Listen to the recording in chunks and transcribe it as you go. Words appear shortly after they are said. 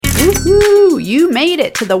Woohoo! You made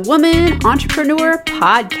it to the Woman Entrepreneur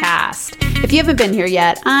Podcast. If you haven't been here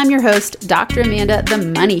yet, I'm your host, Dr. Amanda, the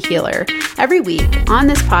Money Healer. Every week on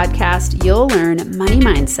this podcast, you'll learn money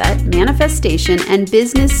mindset, manifestation, and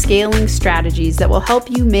business scaling strategies that will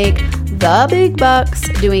help you make the big bucks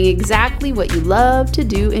doing exactly what you love to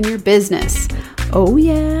do in your business. Oh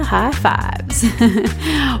yeah, high fives.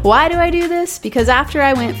 Why do I do this? Because after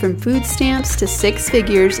I went from food stamps to six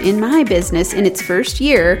figures in my business in its first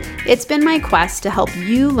year, it's been my quest to help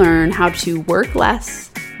you learn how to work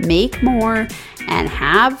less, make more, and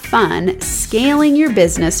have fun scaling your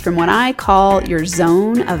business from what I call your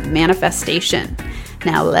zone of manifestation.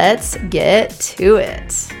 Now let's get to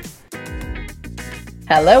it.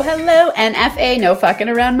 Hello, NFA, no fucking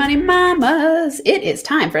around money mamas. It is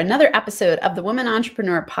time for another episode of the Woman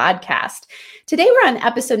Entrepreneur Podcast. Today we're on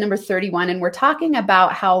episode number 31 and we're talking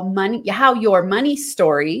about how your money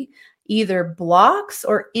story either blocks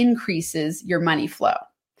or increases your money flow.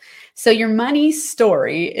 So your money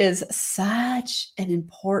story is such an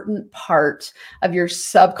important part of your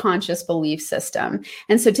subconscious belief system.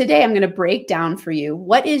 And so today I'm going to break down for you,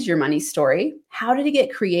 what is your money story? How did it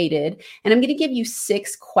get created? And I'm going to give you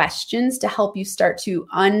 6 questions to help you start to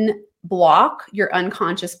unblock your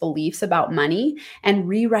unconscious beliefs about money and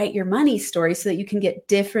rewrite your money story so that you can get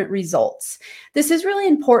different results. This is really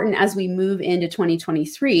important as we move into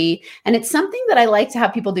 2023. And it's something that I like to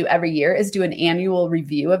have people do every year is do an annual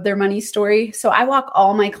review of their money story. So I walk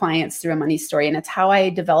all my clients through a money story, and it's how I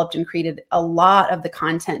developed and created a lot of the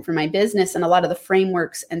content for my business and a lot of the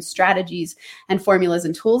frameworks and strategies and formulas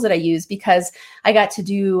and tools that I use, because I got to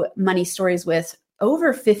do money stories with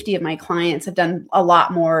over 50 of my clients. Have done a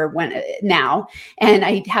lot more now, and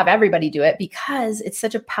I have everybody do it because it's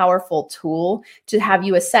such a powerful tool to have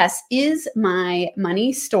you assess, is my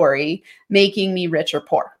money story making me rich or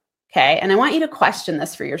poor? Okay. And I want you to question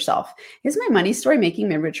this for yourself. Is my money story making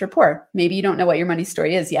me rich or poor? Maybe you don't know what your money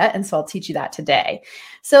story is yet. And so I'll teach you that today.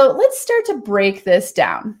 So let's start to break this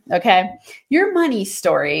down. Okay. Your money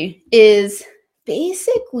story is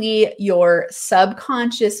basically your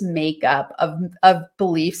subconscious makeup of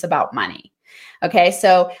beliefs about money. Okay,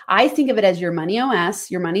 so I think of it as your money OS,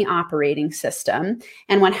 your money operating system.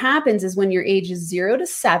 And what happens is when your age is 0 to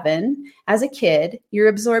 7, as a kid, you're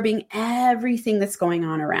absorbing everything that's going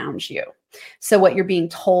on around you. So what you're being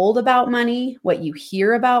told about money, what you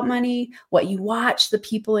hear about money, what you watch the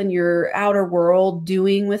people in your outer world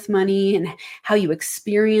doing with money, and how you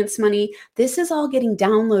experience money, this is all getting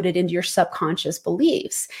downloaded into your subconscious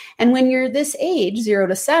beliefs. And when you're this age, 0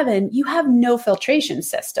 to 7, you have no filtration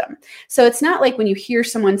system. So it's not like when you hear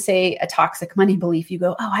someone say a toxic money belief, you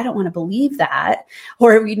go, oh, I don't want to believe that.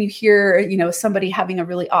 Or when you hear, somebody having a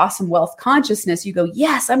really awesome wealth consciousness, you go,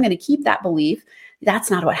 yes, I'm going to keep that belief.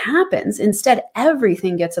 That's not what happens. Instead,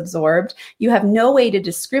 everything gets absorbed. You have no way to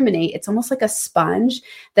discriminate. It's almost like a sponge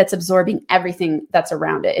that's absorbing everything that's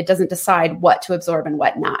around it. It doesn't decide what to absorb and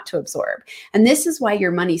what not to absorb. And this is why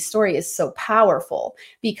your money story is so powerful,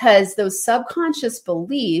 because those subconscious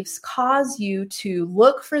beliefs cause you to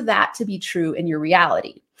look for that to be true in your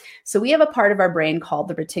reality. So we have a part of our brain called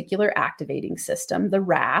the reticular activating system, the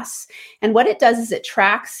RAS. And what it does is it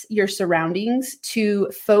tracks your surroundings to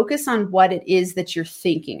focus on what it is that you're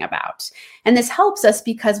thinking about. And this helps us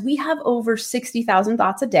because we have over 60,000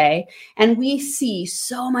 thoughts a day, and we see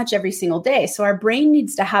so much every single day. So our brain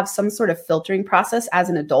needs to have some sort of filtering process as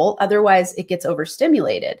an adult. Otherwise, it gets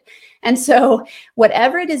overstimulated. And so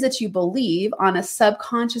whatever it is that you believe on a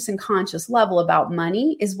subconscious and conscious level about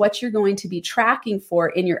money is what you're going to be tracking for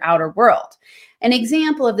in your outer world. An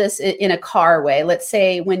example of this in a car way, let's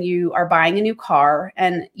say when you are buying a new car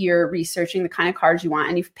and you're researching the kind of cars you want,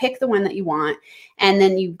 and you've picked the one that you want, and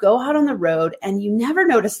then you go out on the road and you never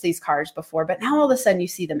noticed these cars before, but now all of a sudden you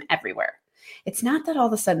see them everywhere. It's not that all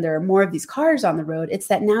of a sudden there are more of these cars on the road. It's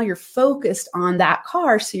that now you're focused on that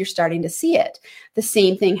car, so you're starting to see it. The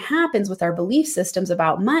same thing happens with our belief systems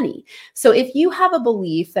about money. So if you have a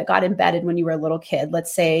belief that got embedded when you were a little kid,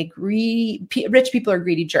 let's say rich people are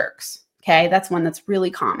greedy jerks. Okay, that's one that's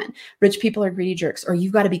really common. Rich people are greedy jerks, or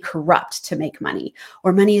you've got to be corrupt to make money,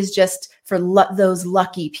 or money is just for those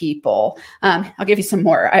lucky people. I'll give you some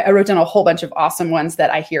more. I wrote down a whole bunch of awesome ones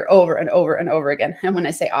that I hear over and over and over again. And when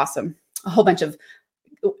I say awesome, a whole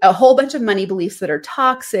bunch of money beliefs that are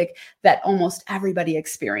toxic that almost everybody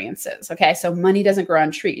experiences. Okay. So money doesn't grow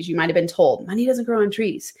on trees. You might've been told money doesn't grow on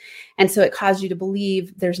trees. And so it caused you to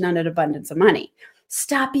believe there's none in abundance of money.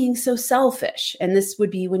 Stop being so selfish. And this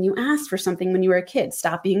would be when you asked for something when you were a kid.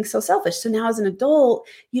 Stop being so selfish. So now as an adult,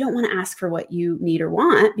 you don't want to ask for what you need or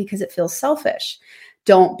want because it feels selfish.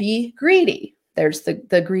 Don't be greedy. there's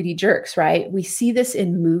the greedy jerks, right? We see this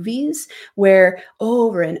in movies where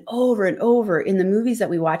over and over and over in the movies that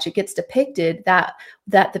we watch, it gets depicted that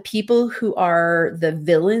the people who are the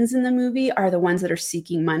villains in the movie are the ones that are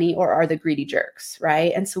seeking money or are the greedy jerks,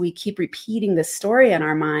 right? And so we keep repeating this story in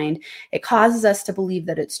our mind. It causes us to believe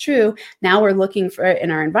that it's true. Now we're looking for it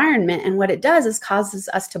in our environment. And what it does is causes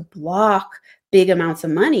us to block big amounts of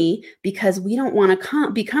money because we don't want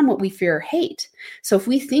to become what we fear or hate. So if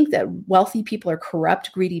we think that wealthy people are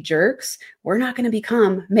corrupt, greedy jerks, we're not going to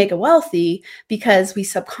become mega wealthy because we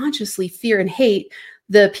subconsciously fear and hate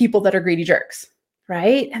the people that are greedy jerks.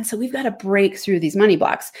 Right? And so we've got to break through these money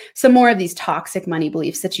blocks. Some more of these toxic money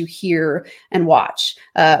beliefs that you hear and watch.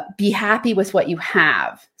 Be happy with what you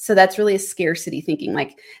have. So that's really a scarcity thinking.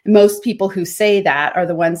 Like most people who say that are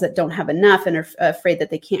the ones that don't have enough and are afraid that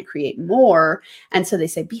they can't create more. And so they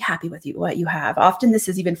say, be happy with what you have. Often this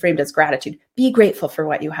is even framed as gratitude. Be grateful for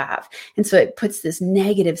what you have. And so it puts this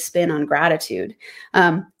negative spin on gratitude.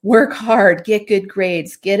 Work hard, get good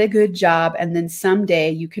grades, get a good job, and then someday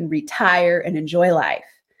you can retire and enjoy life.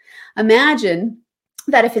 Imagine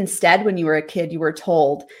that if instead when you were a kid, you were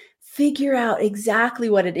told, figure out exactly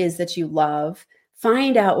what it is that you love,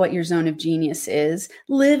 find out what your zone of genius is,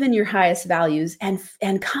 live in your highest values,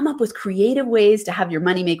 and come up with creative ways to have your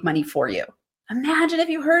money make money for you. Imagine if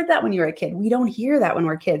you heard that when you were a kid. We don't hear that when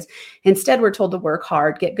we're kids. Instead, we're told to work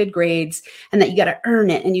hard, get good grades, and that you got to earn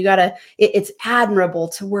it. And it's admirable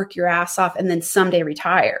to work your ass off and then someday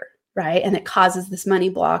retire, right? And it causes this money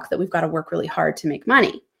block that we've got to work really hard to make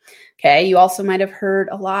money. Okay. You also might have heard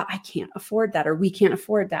a lot, I can't afford that, or we can't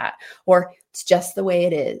afford that, or it's just the way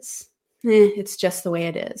it is. It's just the way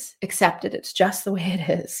it is. Accept it. It's just the way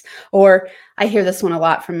it is. Or I hear this one a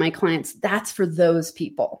lot from my clients. That's for those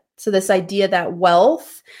people. So this idea that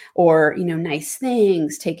wealth or, nice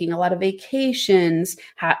things, taking a lot of vacations,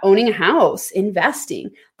 owning a house,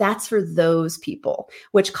 investing, that's for those people,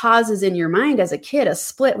 which causes in your mind as a kid a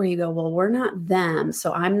split where you go, well, we're not them.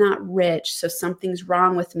 So I'm not rich. So something's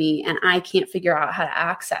wrong with me and I can't figure out how to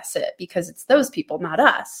access it because it's those people, not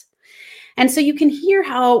us. And so you can hear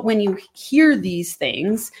how when you hear these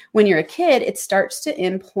things, when you're a kid, it starts to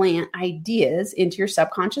implant ideas into your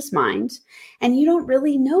subconscious mind, and you don't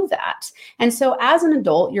really know that. And so as an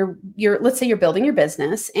adult, you're let's say you're building your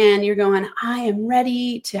business and you're going, I am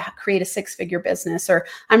ready to create a 6-figure business, or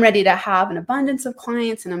I'm ready to have an abundance of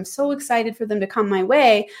clients and I'm so excited for them to come my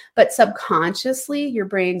way. But subconsciously, your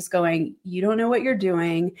brain's going, you don't know what you're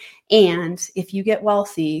doing. And if you get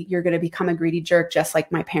wealthy, you're going to become a greedy jerk, just like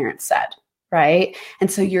my parents said. Right?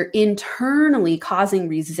 And so you're internally causing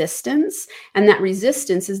resistance. And that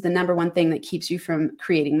resistance is the number one thing that keeps you from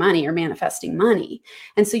creating money or manifesting money.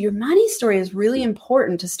 And so your money story is really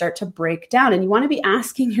important to start to break down. And you want to be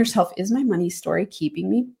asking yourself, is my money story keeping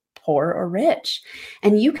me poor or rich?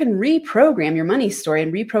 And you can reprogram your money story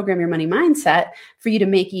and reprogram your money mindset for you to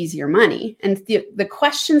make easier money. And the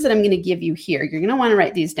questions that I'm going to give you here, you're going to want to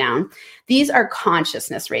write these down. These are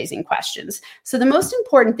consciousness raising questions. So the most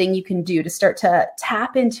important thing you can do to start to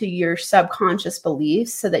tap into your subconscious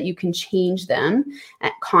beliefs so that you can change them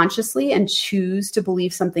consciously and choose to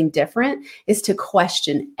believe something different is to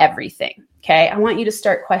question everything. Okay. I want you to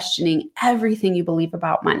start questioning everything you believe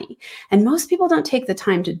about money. And most people don't take the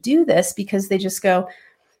time to do this because they just go,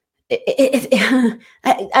 they're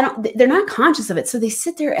not conscious of it. So they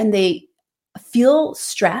sit there and they feel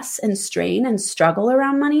stress and strain and struggle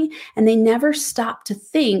around money. And they never stop to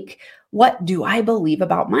think, what do I believe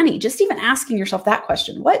about money? Just even asking yourself that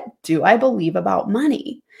question, what do I believe about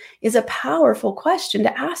money, is a powerful question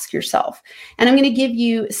to ask yourself. And I'm going to give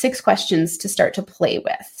you 6 questions to start to play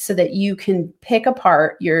with so that you can pick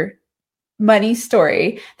apart your money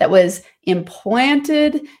story that was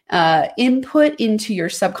implanted, input into your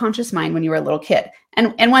subconscious mind when you were a little kid.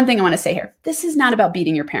 And one thing I want to say here, this is not about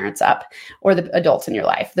beating your parents up or the adults in your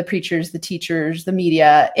life, the preachers, the teachers, the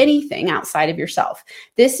media, anything outside of yourself.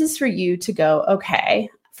 This is for you to go, okay,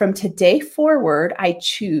 from today forward, I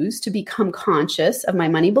choose to become conscious of my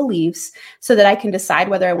money beliefs so that I can decide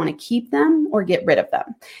whether I want to keep them or get rid of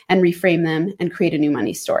them and reframe them and create a new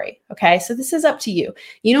money story. Okay, so this is up to you.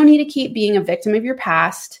 You don't need to keep being a victim of your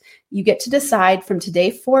past. You get to decide from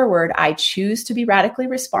today forward, I choose to be radically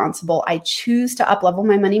responsible. I choose to up-level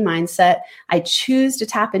my money mindset. I choose to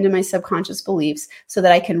tap into my subconscious beliefs so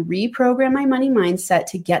that I can reprogram my money mindset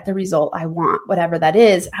to get the result I want, whatever that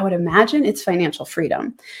is. I would imagine it's financial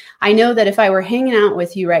freedom. I know that if I were hanging out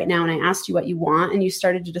with you right now and I asked you what you want and you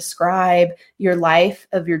started to describe your life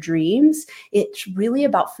of your dreams, it's really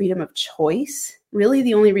about freedom of choice. really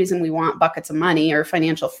the only reason we want buckets of money or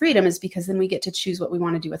financial freedom is because then we get to choose what we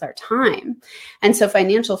want to do with our time. And so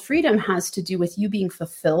financial freedom has to do with you being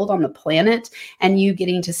fulfilled on the planet and you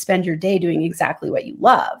getting to spend your day doing exactly what you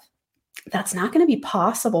love. That's not going to be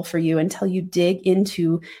possible for you until you dig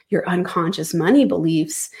into your unconscious money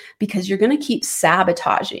beliefs, because you're going to keep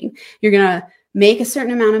sabotaging. You're going to make a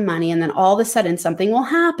certain amount of money, and then all of a sudden something will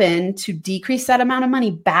happen to decrease that amount of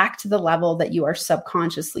money back to the level that you are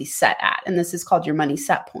subconsciously set at. And this is called your money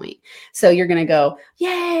set point. So you're going to go,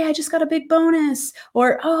 yay, I just got a big bonus,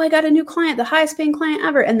 or, oh, I got a new client, the highest paying client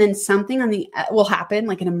ever. And then something will happen,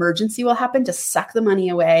 like an emergency will happen to suck the money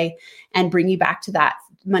away and bring you back to that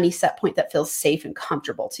money set point that feels safe and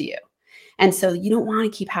comfortable to you. And so you don't want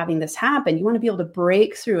to keep having this happen. You want to be able to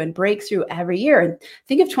break through every year. And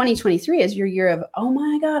think of 2023 as your year of, oh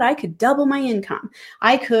my God, I could double my income.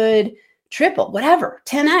 I could triple, whatever,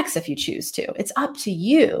 10x if you choose to. It's up to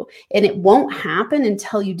you. And it won't happen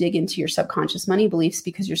until you dig into your subconscious money beliefs,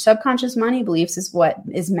 because your subconscious money beliefs is what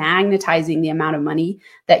is magnetizing the amount of money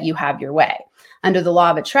that you have your way. Under the law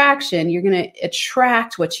of attraction, you're going to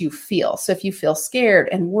attract what you feel. So if you feel scared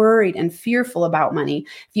and worried and fearful about money,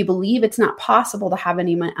 if you believe it's not possible to have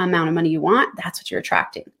any amount of money you want, that's what you're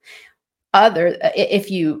attracting. If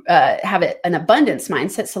you have an abundance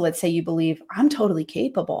mindset, so let's say you believe, I'm totally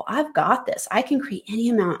capable, I've got this, I can create any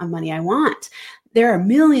amount of money I want. There are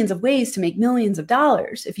millions of ways to make millions of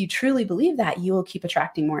dollars. If you truly believe that, you will keep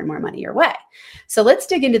attracting more and more money your way. So let's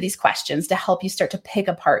dig into these questions to help you start to pick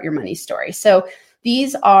apart your money story. So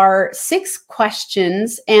these are 6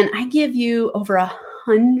 questions, and I give you over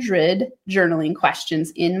 100 journaling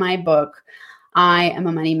questions in my book, I Am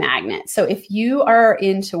a Money Magnet. So if you are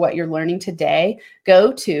into what you're learning today,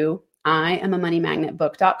 go to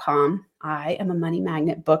IamAMoneyMagnetBook.com,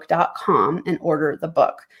 IamAMoneyMagnetBook.com, and order the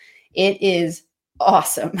book. It is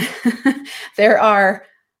awesome. There are,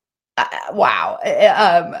 wow.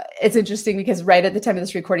 It's interesting because right at the time of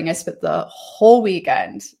this recording, I spent the whole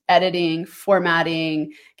weekend editing,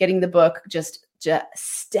 formatting, getting the book just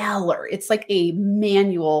stellar. It's like a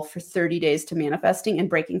manual for 30 days to manifesting and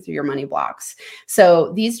breaking through your money blocks.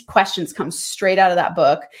 So these questions come straight out of that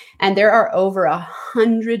book. And there are over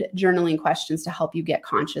 100 journaling questions to help you get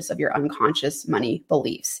conscious of your unconscious money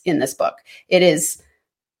beliefs in this book. It is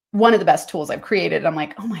one of the best tools I've created. I'm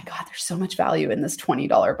like, oh my God, there's so much value in this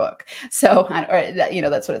 $20 book. So,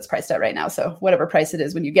 that's what it's priced at right now. So whatever price it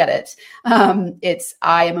is when you get it, it's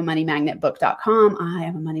IamAMoneyMagnetBook.com,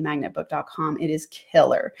 IamAMoneyMagnetBook.com. It is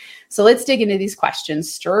killer. So let's dig into these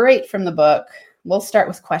questions straight from the book. We'll start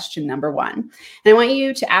with question number 1. And I want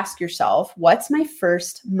you to ask yourself, what's my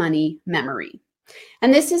first money memory?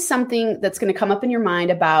 And this is something that's going to come up in your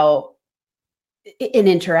mind about an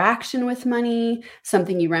interaction with money,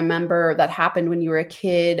 something you remember that happened when you were a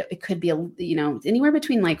kid. It could be, anywhere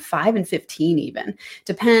between like 5 and 15 even.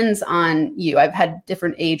 Depends on you. I've had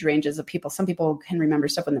different age ranges of people. Some people can remember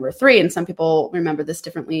stuff when they were 3, and some people remember this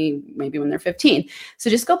differently, maybe when they're 15. So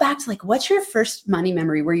just go back to like, what's your first money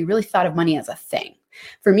memory where you really thought of money as a thing?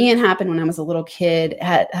 For me, it happened when I was a little kid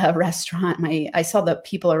at a restaurant. I saw the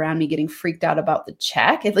people around me getting freaked out about the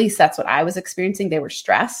check. At least that's what I was experiencing. They were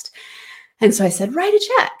stressed. And so I said, write a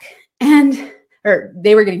check. Or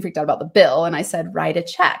they were getting freaked out about the bill. And I said, write a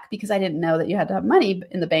check, because I didn't know that you had to have money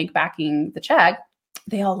in the bank backing the check.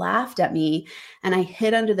 They all laughed at me, and I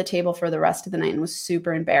hid under the table for the rest of the night and was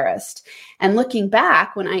super embarrassed. And looking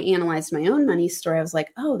back, when I analyzed my own money story, I was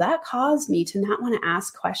like, oh, that caused me to not want to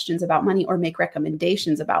ask questions about money or make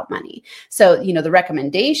recommendations about money. So, the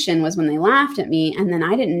recommendation was when they laughed at me, and then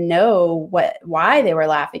I didn't know why they were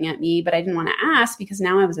laughing at me, but I didn't want to ask because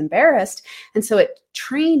now I was embarrassed. And so it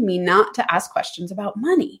trained me not to ask questions about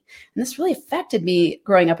money. And this really affected me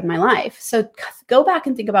growing up in my life. So go back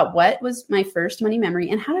and think about, what was my first money memory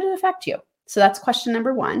and how did it affect you? So that's question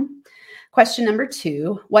number 1. Question number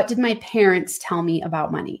 2, what did my parents tell me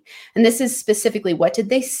about money? And this is specifically, what did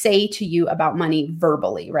they say to you about money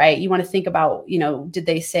verbally, right? You want to think about, did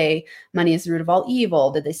they say money is the root of all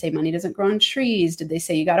evil? Did they say money doesn't grow on trees? Did they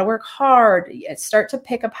say you got to work hard? Start to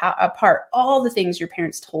pick apart all the things your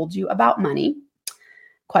parents told you about money.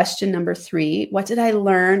 Question number 3, what did I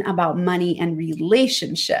learn about money and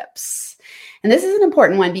relationships? And this is an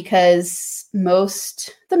important one because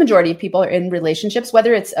the majority of people are in relationships,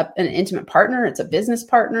 whether it's an intimate partner, it's a business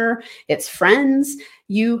partner, it's friends.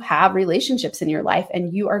 You have relationships in your life,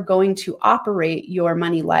 and you are going to operate your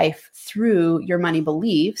money life through your money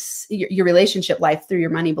beliefs, your relationship life through your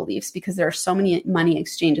money beliefs, because there are so many money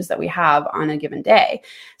exchanges that we have on a given day.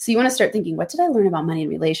 So you want to start thinking, what did I learn about money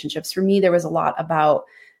and relationships? For me, there was a lot about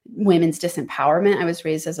women's disempowerment. I was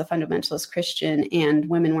raised as a fundamentalist Christian, and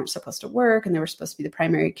women weren't supposed to work, and they were supposed to be the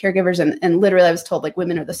primary caregivers. And literally I was told like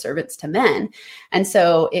women are the servants to men. And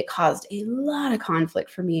so it caused a lot of conflict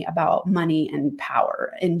for me about money and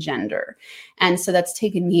power and gender. And so that's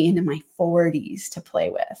taken me into my 40s to play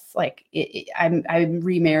with. Like I'm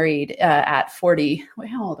remarried at 40. Wait,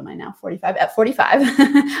 how old am I now? 45. At 45,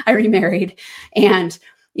 I remarried. And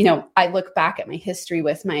I look back at my history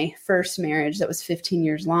with my first marriage that was 15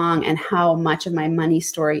 years long, and how much of my money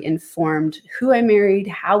story informed who I married,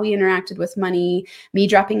 how we interacted with money, me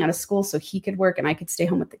dropping out of school so he could work and I could stay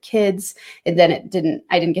home with the kids. And then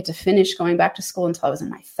I didn't get to finish going back to school until I was in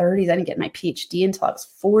my 30s. I didn't get my PhD until I was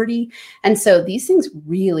 40. And so these things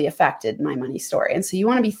really affected my money story. And so you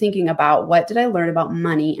want to be thinking about, what did I learn about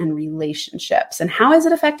money and relationships, and how is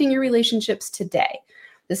it affecting your relationships today?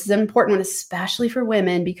 This is an important one, especially for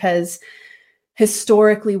women, because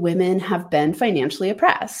historically women have been financially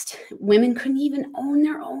oppressed. Women couldn't even own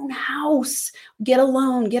their own house, get a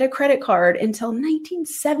loan, get a credit card until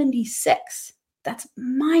 1976. That's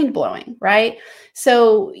mind-blowing, right?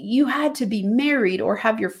 So you had to be married or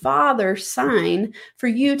have your father sign for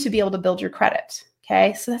you to be able to build your credit.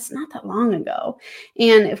 Okay, so that's not that long ago.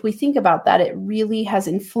 And if we think about that, it really has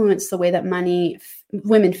influenced the way that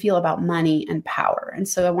women feel about money and power. And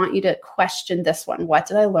so I want you to question this one. What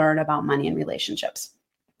did I learn about money and relationships?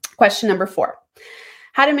 Question number 4.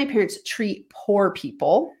 How did my parents treat poor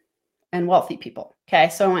people and wealthy people? Okay,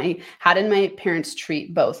 so how did my parents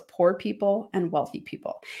treat both poor people and wealthy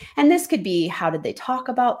people? And this could be, how did they talk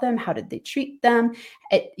about them? How did they treat them?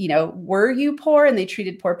 Were you poor and they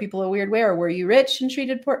treated poor people a weird way? Or were you rich and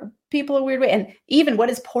treated poor people a weird way? And even, what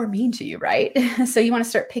does poor mean to you, right? So you want to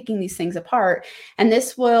start picking these things apart. And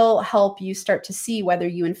this will help you start to see whether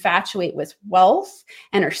you infatuate with wealth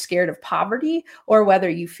and are scared of poverty, or whether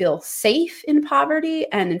you feel safe in poverty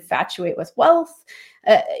and infatuate with wealth.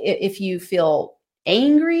 If you feel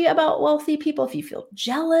angry about wealthy people, if you feel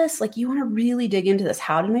jealous, like you want to really dig into this.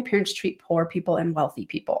 How did my parents treat poor people and wealthy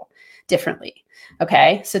people differently?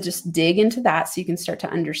 Okay, so just dig into that so you can start to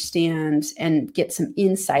understand and get some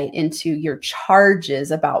insight into your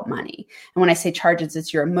charges about money. And when I say charges,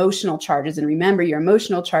 it's your emotional charges. And remember, your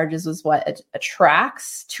emotional charges is what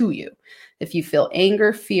attracts to you. If you feel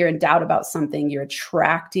anger, fear, and doubt about something, you're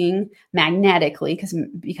attracting magnetically,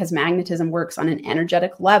 because magnetism works on an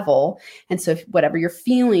energetic level. And so whatever your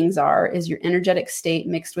feelings are is your energetic state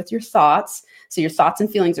mixed with your thoughts. So your thoughts and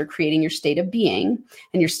feelings are creating your state of being,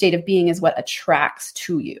 and your state of being is what attracts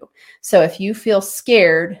to you. So if you feel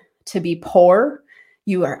scared to be poor,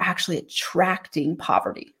 you are actually attracting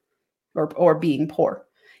poverty or being poor.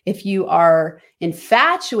 If you are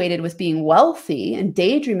infatuated with being wealthy and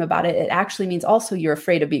daydream about it, it actually means also you're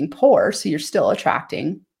afraid of being poor. So you're still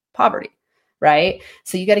attracting poverty, right?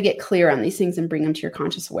 So you got to get clear on these things and bring them to your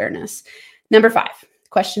conscious awareness.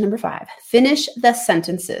 Question number 5, finish the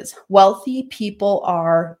sentences. Wealthy people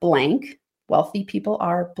are blank. Wealthy people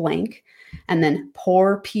are blank. And then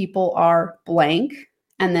poor people are blank.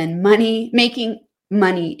 And then making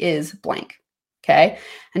money is blank. Okay.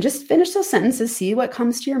 And just finish those sentences, see what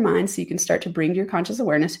comes to your mind so you can start to bring to your conscious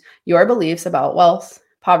awareness your beliefs about wealth,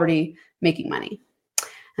 poverty, making money.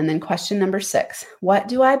 And then question number 6, what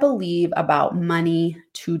do I believe about money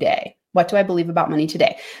today? What do I believe about money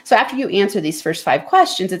today? So after you answer these first 5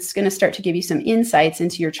 questions, it's going to start to give you some insights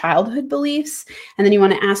into your childhood beliefs. And then you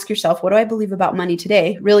want to ask yourself, what do I believe about money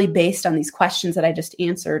today? Really based on these questions that I just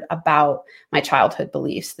answered about my childhood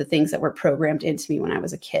beliefs, the things that were programmed into me when I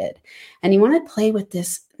was a kid. And you want to play with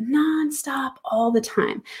this nonstop all the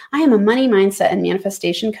time. I am a money mindset and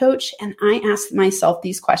manifestation coach, and I ask myself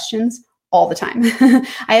these questions all the time.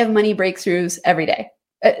 I have money breakthroughs every day.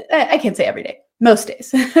 I can't say every day. Most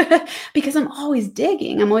days, because I'm always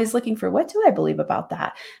digging. I'm always looking for, what do I believe about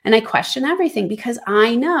that? And I question everything, because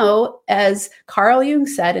I know, as Carl Jung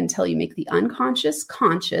said, until you make the unconscious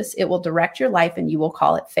conscious, it will direct your life and you will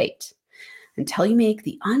call it fate. Until you make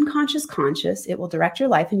the unconscious conscious, it will direct your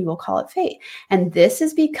life and you will call it fate. And this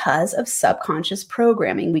is because of subconscious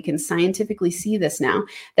programming. We can scientifically see this now,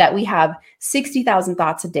 that we have 60,000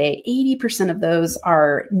 thoughts a day. 80% of those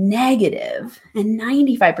are negative, and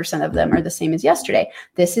 95% of them are the same as yesterday.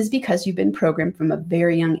 This is because you've been programmed from a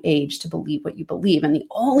very young age to believe what you believe. And the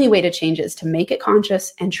only way to change it is to make it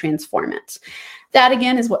conscious and transform it. That,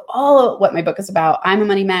 again, is what my book is about. I'm a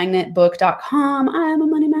moneymagnetbook.com. I'm a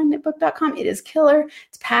moneymagnetbook.com. It is killer.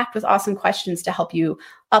 It's packed with awesome questions to help you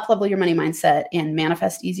up-level your money mindset and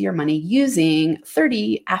manifest easier money using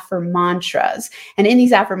 30 affirmantras. And in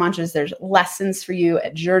these affirmantras, there's lessons for you,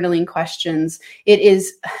 journaling questions. It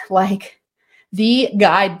is like the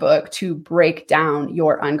guidebook to break down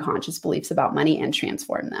your unconscious beliefs about money and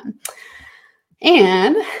transform them.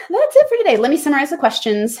 And that's it for today. Let me summarize the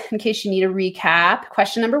questions in case you need a recap.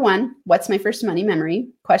 Question number 1, what's my first money memory?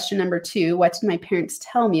 Question number 2, what did my parents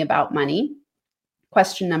tell me about money?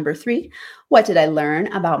 Question number 3, what did I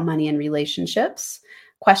learn about money and relationships?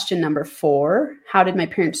 Question number 4, how did my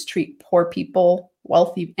parents treat poor people,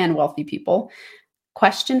 wealthy people?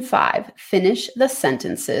 Question 5, finish the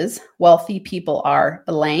sentences. Wealthy people are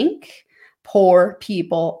blank. Poor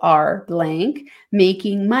people are blank.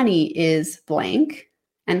 Making money is blank.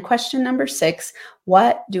 And question number 6,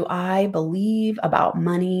 what do I believe about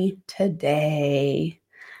money today?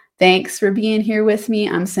 Thanks for being here with me.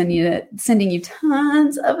 I'm sending you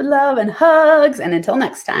tons of love and hugs. And until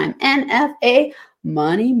next time, NFA,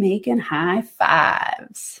 money making high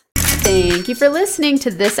fives. Thank you for listening to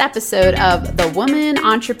this episode of the Woman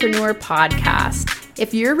Entrepreneur Podcast.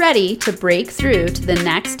 If you're ready to break through to the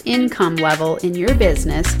next income level in your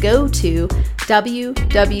business, go to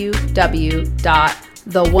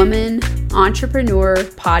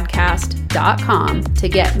www.thewomanentrepreneurpodcast.com to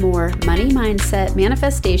get more money mindset,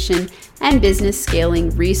 manifestation, and business scaling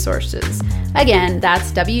resources. Again,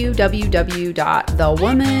 that's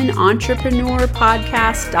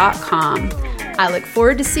www.thewomanentrepreneurpodcast.com. I look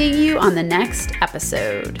forward to seeing you on the next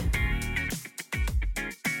episode.